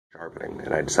sharpening,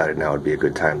 and I decided now would be a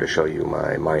good time to show you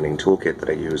my mining toolkit that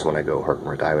I use when I go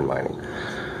Herkimer diamond mining.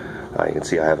 You can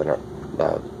see I have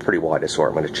a pretty wide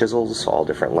assortment of chisels, all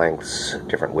different lengths,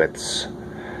 different widths,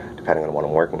 depending on what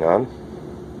I'm working on.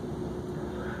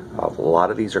 A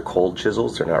lot of these are cold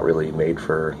chisels. They're not really made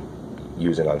for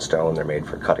using on stone. They're made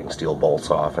for cutting steel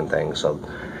bolts off and things, so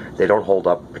they don't hold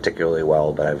up particularly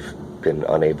well, but I've been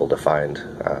unable to find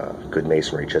good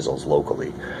masonry chisels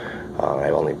locally.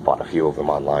 I've only bought a few of them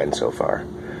online so far.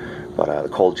 But the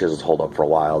cold chisels hold up for a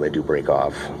while. They do break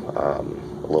off a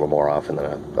little more often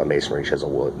than a masonry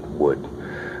chisel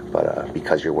would. But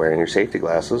because you're wearing your safety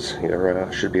glasses, you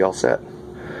should be all set.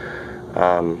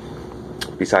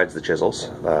 Besides the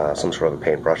chisels, some sort of a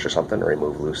paintbrush or something to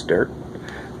remove loose dirt.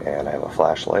 And I have a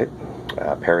flashlight,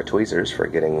 a pair of tweezers for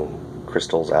getting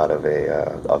crystals out of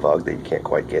a vug that you can't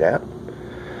quite get at.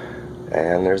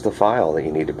 And there's the file that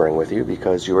you need to bring with you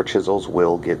because your chisels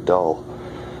will get dull.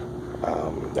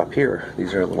 Up here,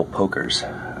 these are little pokers.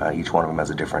 Each one of them has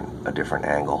a different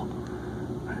angle.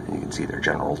 You can see their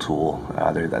general tool.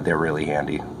 They're really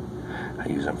handy. I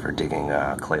use them for digging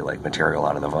clay-like material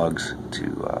out of the vugs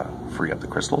to free up the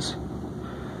crystals.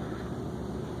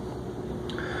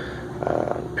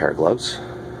 Pair of gloves,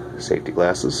 safety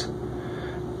glasses,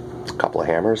 a couple of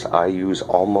hammers. I use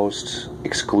almost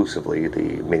exclusively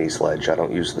the mini sledge. I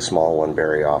don't use the small one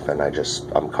very often.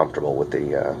 I'm comfortable with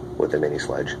the mini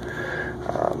sledge.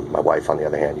 My wife, on the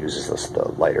other hand, uses the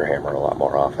lighter hammer a lot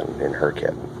more often in her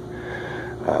kit.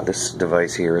 This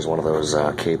device here is one of those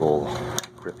cable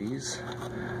grippies.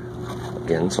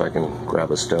 Again, so I can grab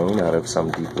a stone out of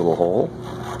some deep little hole.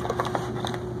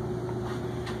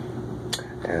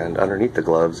 And underneath the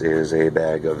gloves is a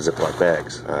bag of Ziploc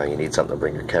bags. You need something to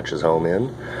bring your catches home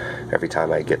in. Every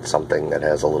time I get something that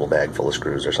has a little bag full of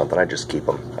screws or something, I just keep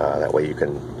them. That way you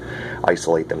can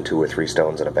isolate them 2 or 3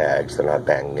 stones in a bag so they're not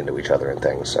banging into each other and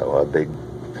things. So a big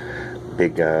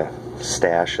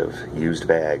stash of used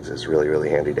bags is really, really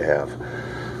handy to have.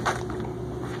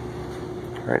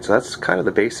 Alright, so that's kind of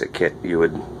the basic kit. You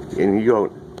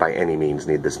don't by any means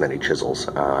need this many chisels.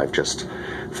 I've just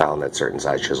found that certain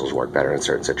size chisels work better in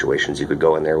certain situations. You could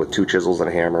go in there with 2 chisels and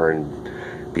a hammer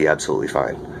and be absolutely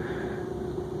fine.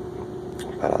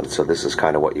 So this is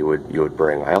kind of what you would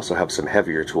bring. I also have some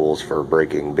heavier tools for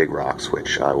breaking big rocks,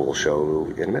 which I will show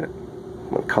in a minute.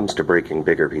 When it comes to breaking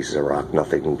bigger pieces of rock,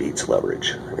 nothing beats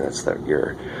leverage. I mean, that's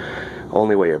your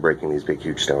only way of breaking these big,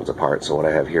 huge stones apart. So what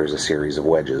I have here is a series of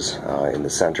wedges. In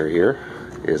the center here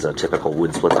is a typical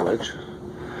wood split wedge.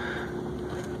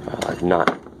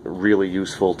 Not really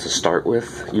useful to start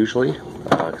with, usually,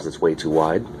 because it's way too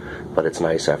wide, but it's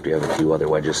nice after you have a few other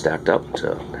wedges stacked up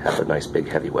to have a nice big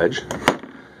heavy wedge.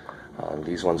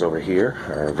 These ones over here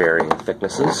are varying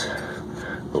thicknesses,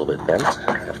 a little bit bent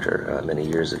after many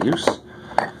years of use. So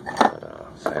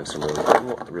I have some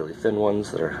really thin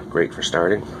ones that are great for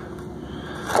starting,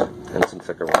 and some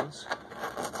thicker ones.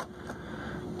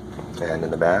 And in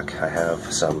the back I have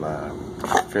some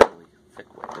fairly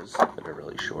thick wedges that are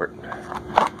really short.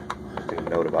 A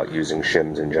note about using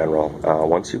shims in general.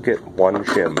 Once you get one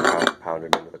shim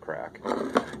pounded into the crack,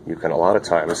 you can a lot of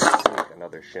times sink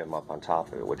another shim up on top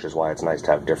of it, which is why it's nice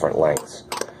to have different lengths.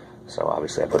 So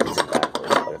obviously I put these in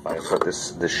backwards, but if I put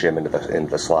this shim into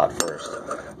the slot first,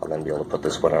 I'll then be able to put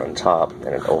this one on top,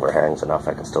 and it overhangs enough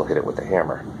I can still hit it with the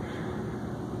hammer.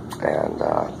 And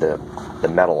the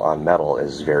metal on metal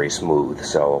is very smooth,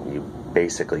 so you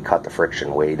basically cut the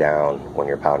friction way down when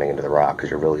you're pounding into the rock, because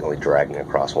you're really only dragging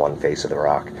across one face of the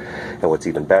rock. And what's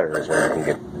even better is when you can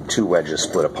get 2 wedges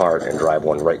split apart and drive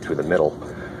one right through the middle.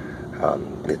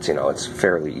 It's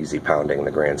fairly easy pounding in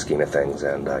the grand scheme of things,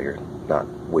 and you're not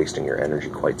wasting your energy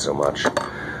quite so much.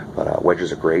 But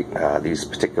wedges are great. These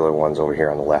particular ones over here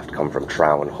on the left come from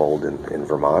Trow and Holden in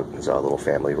Vermont. It's a little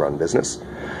family-run business.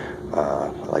 I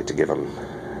like to give them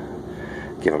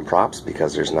props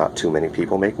because there's not too many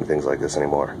people making things like this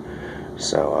anymore.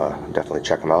 So definitely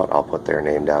check them out. I'll put their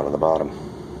name down at the bottom.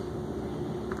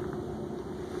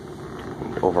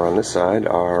 Over on this side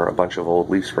are a bunch of old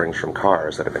leaf springs from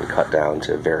cars that have been cut down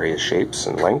to various shapes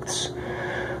and lengths.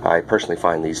 I personally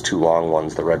find these 2 long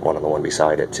ones, the red one and the one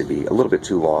beside it, to be a little bit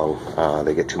too long.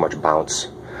 They get too much bounce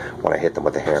when I hit them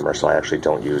with the hammer, so I actually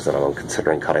don't use them. I'm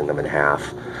considering cutting them in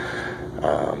half.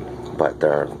 But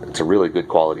it's a really good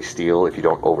quality steel if you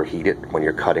don't overheat it when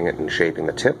you're cutting it and shaping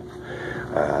the tip.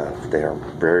 They are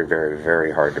very, very,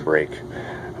 very hard to break.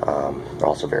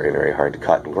 Also very, very hard to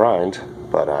cut and grind,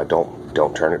 but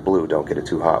don't turn it blue. Don't get it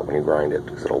too hot when you grind it,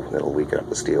 because it'll weaken up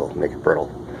the steel, make it brittle.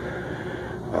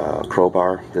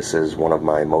 Crowbar. This is one of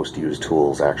my most used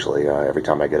tools, actually. Every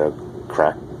time I get a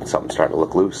crack something's starting to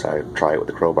look loose, I try it with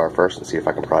the crowbar first and see if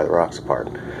I can pry the rocks apart.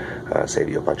 Save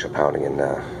you a bunch of pounding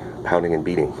and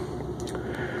beating.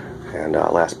 And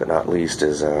last but not least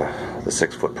is the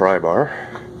 6-foot pry bar,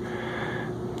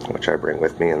 which I bring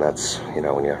with me, and that's, you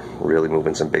know, when you're really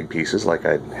moving some big pieces like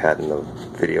I had in the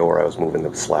video where I was moving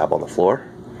the slab on the floor.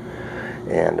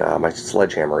 And my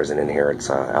sledgehammer isn't in here, it's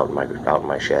out in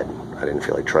my shed. I didn't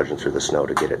feel like trudging through the snow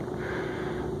to get it.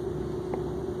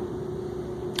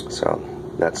 So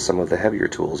that's some of the heavier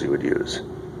tools you would use.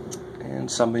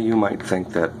 And some of you might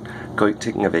think that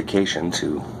taking a vacation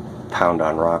to pound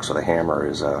on rocks with a hammer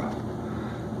is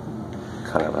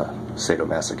kind of a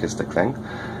sadomasochistic thing.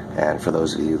 And for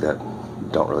those of you that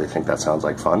don't really think that sounds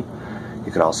like fun,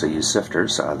 you can also use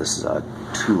sifters. This is a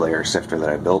 2-layer sifter that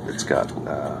I built. It's got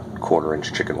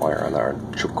 1/4-inch chicken wire on there,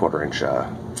 1/4-inch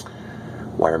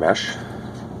wire mesh,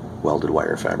 welded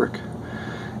wire fabric,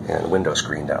 and window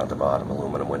screen down at the bottom,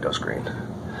 aluminum window screen.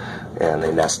 And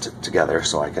they nest together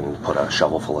so I can put a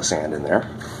shovel full of sand in there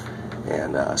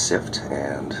and sift,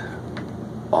 and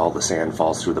all the sand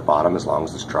falls through the bottom as long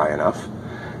as it's dry enough.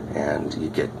 And you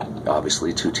get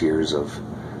obviously 2 tiers of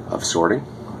sorting,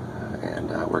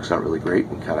 and it works out really great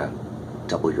and kind of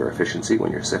double your efficiency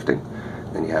when you're sifting.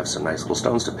 Then you have some nice little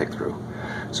stones to pick through.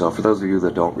 So for those of you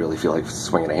that don't really feel like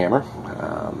swinging a hammer,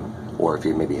 or if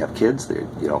you maybe have kids that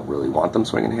you don't really want them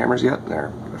swinging hammers yet, and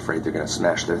they're afraid they're going to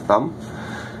smash their thumb,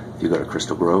 if you go to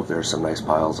Crystal Grove, there's some nice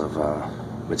piles of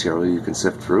material you can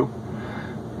sift through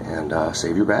and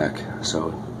save your back.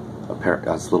 So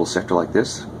a little sifter like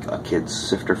this, a kid's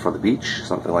sifter for the beach,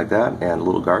 something like that, and a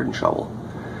little garden shovel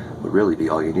would really be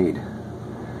all you need.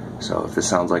 So if this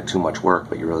sounds like too much work,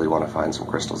 but you really want to find some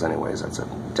crystals anyways, that's a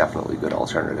definitely good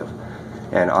alternative.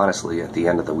 And honestly, at the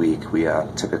end of the week, we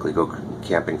typically go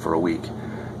camping for a week,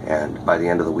 and by the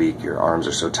end of the week, your arms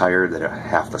are so tired that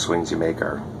half the swings you make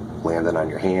are landing on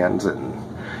your hands, and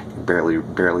you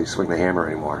barely swing the hammer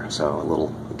anymore. So a little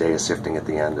day of sifting at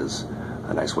the end is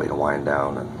a nice way to wind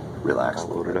down and relax.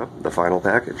 Load it up. The final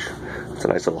package. It's a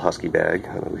nice little husky bag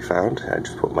that we found. I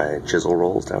just put my chisel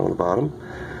rolls down on the bottom,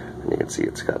 and you can see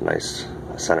it's got a nice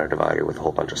center divider with a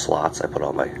whole bunch of slots. I put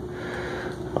all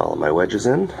of my wedges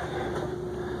in.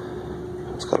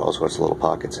 It's got all sorts of little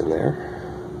pockets in there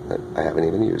that I haven't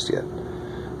even used yet.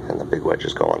 And the big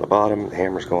wedges go on the bottom, the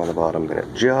hammers go on the bottom, and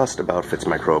it just about fits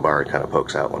my crowbar. It kind of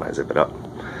pokes out when I zip it up.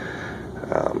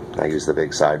 I use the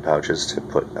big side pouches to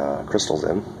put crystals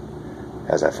in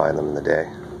as I find them in the day.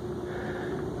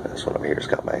 This one over here's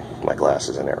got my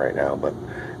glasses in it right now, but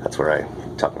that's where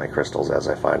I tuck my crystals as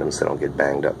I find them so they don't get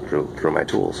banged up through my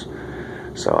tools.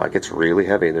 So it gets really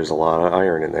heavy. There's a lot of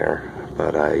iron in there,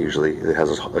 but it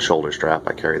has a shoulder strap.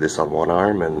 I carry this on one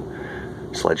arm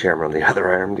and sledgehammer on the other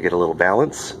arm to get a little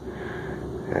balance,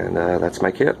 and that's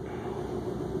my kit.